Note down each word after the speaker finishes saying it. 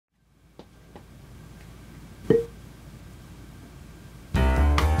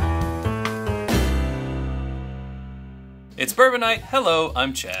It's Bourbon Night. Hello,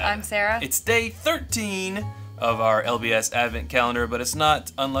 I'm Chad. I'm Sarah. It's day 13 of our LBS Advent calendar, but it's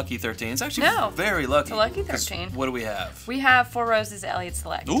not unlucky 13. It's actually very lucky. It's a lucky 13. What do we have? We have 4 Roses Elliot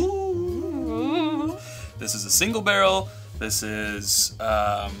Select. Ooh. This is a single barrel. This is,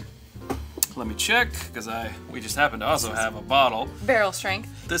 let me check, because we just happen to also have a bottle. Barrel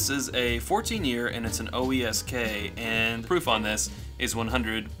strength. This is a 14-year, and it's an OESK, and proof on this is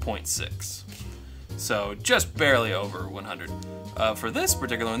 100.6. So just barely over 100. For this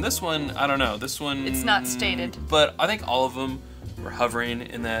particular one, this one, I don't know. This one... It's not stated. But I think all of them were hovering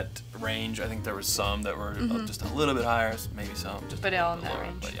in that range. I think there was some that were just a little bit higher, maybe some just but all in that lower,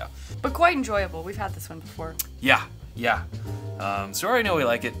 range. But yeah. But quite enjoyable. We've had this one before. Yeah, yeah. So I already know we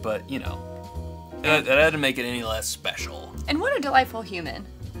like it, but you know, it had to make it any less special. And what a delightful human.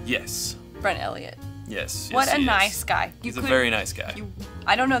 Yes. Brent Elliot. Yes. What yes, a nice guy. He's a very nice guy.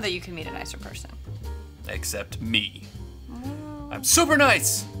 I don't know that you can meet a nicer person. Except me. I'm super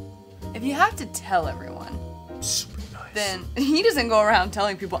nice. If you have to tell everyone, super nice, then he doesn't go around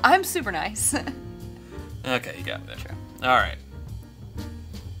telling people, I'm super nice. Okay, you got me there. True. All right.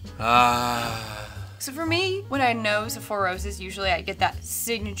 So for me, when I nose a 4 Roses, usually I get that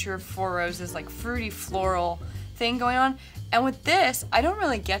signature 4 Roses, like fruity floral thing going on. And with this, I don't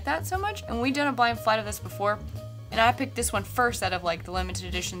really get that so much. And we've done a blind flight of this before. And I picked this one first out of like the limited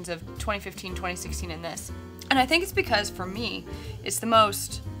editions of 2015, 2016, and this. And I think it's because, for me, it's the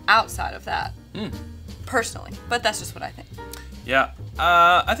most outside of that, personally. But that's just what I think. Yeah,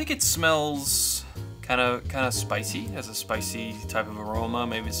 I think it smells kind of spicy. It has a spicy type of aroma.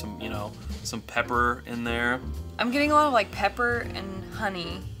 Maybe some, some pepper in there. I'm getting a lot of like pepper and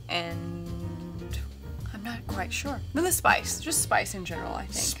honey, and I'm not quite sure. Then the spice, just spice in general, I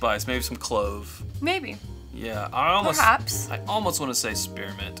think. Spice, maybe some clove. Maybe. Yeah, Perhaps. I almost want to say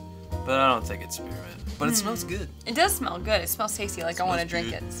spearmint, but I don't think it's spearmint. But it smells good. It does smell good. It smells tasty. Like I want to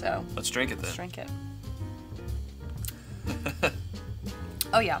drink it. So let's drink it then. Let's drink it.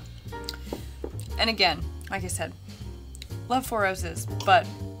 Oh yeah. And again, like I said, love 4 Roses, but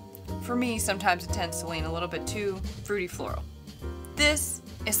for me, sometimes it tends to lean a little bit too fruity floral. This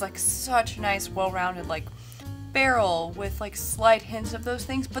is like such a nice, well-rounded like barrel with like slight hints of those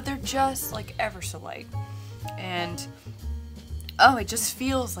things, but they're just like ever so light. And oh, it just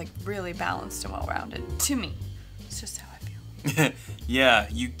feels like really balanced and well-rounded to me. It's just how I feel. Yeah,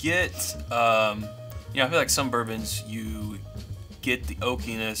 you get, I feel like some bourbons you get the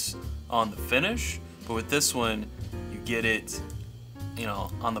oakiness on the finish, but with this one you get it,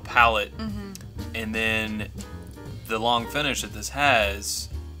 on the palate, and then the long finish that this has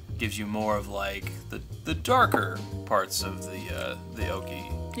gives you more of like the darker parts of the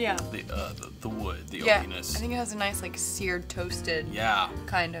oaky. Yeah. The wood, the yeah, oakiness. I think it has a nice like seared, toasted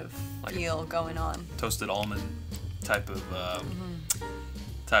kind of like feel going on. Toasted almond type of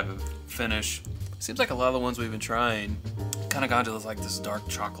finish. Seems like a lot of the ones we've been trying kind of gone to this dark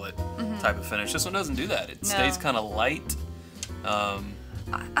chocolate type of finish. This one doesn't do that. It stays kind of light.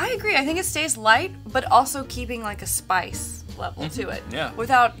 I agree. I think it stays light, but also keeping like a spice level to it. Yeah.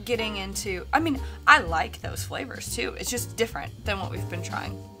 Without getting into, I like those flavors too. It's just different than what we've been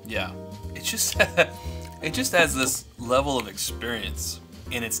trying. Yeah. It just has this level of experience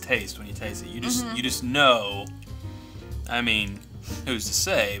in its taste when you taste it. You just know. Who's to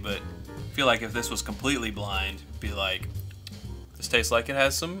say, but I feel like if this was completely blind, it'd be like, this tastes like it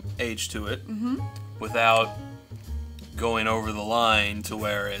has some age to it without going over the line to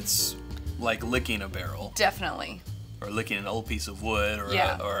where it's like licking a barrel. Definitely. Or licking an old piece of wood or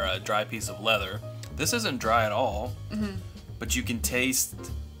a dry piece of leather. This isn't dry at all, but you can taste,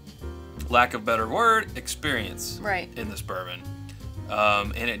 lack of better word, experience in this bourbon.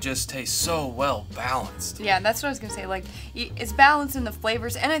 And it just tastes so well balanced. Yeah, that's what I was gonna say. Like, it's balanced in the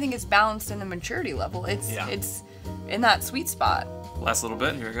flavors, and I think it's balanced in the maturity level. It's in that sweet spot. Last little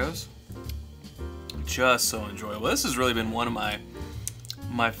bit, here it goes. Just so enjoyable. This has really been one of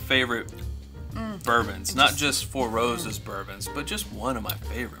my favorite bourbons. Not just 4 Roses bourbons, but just one of my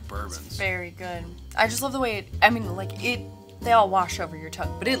favorite bourbons. It's very good. I just love the way they all wash over your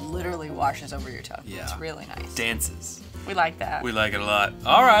tongue, but it literally washes over your tongue. Yeah. It's really nice. Dances. We like that. We like it a lot.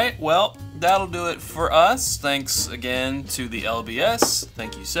 All right, well, that'll do it for us. Thanks again to the LBS.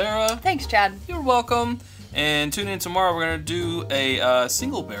 Thank you, Sarah. Thanks, Chad. You're welcome. And tune in tomorrow. We're gonna do a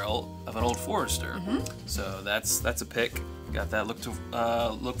single barrel of an Old Forester. So that's a pick. Got that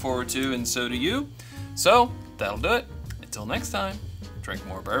look forward to, and so do you. So that'll do it. Until next time, drink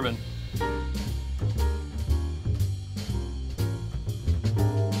more bourbon.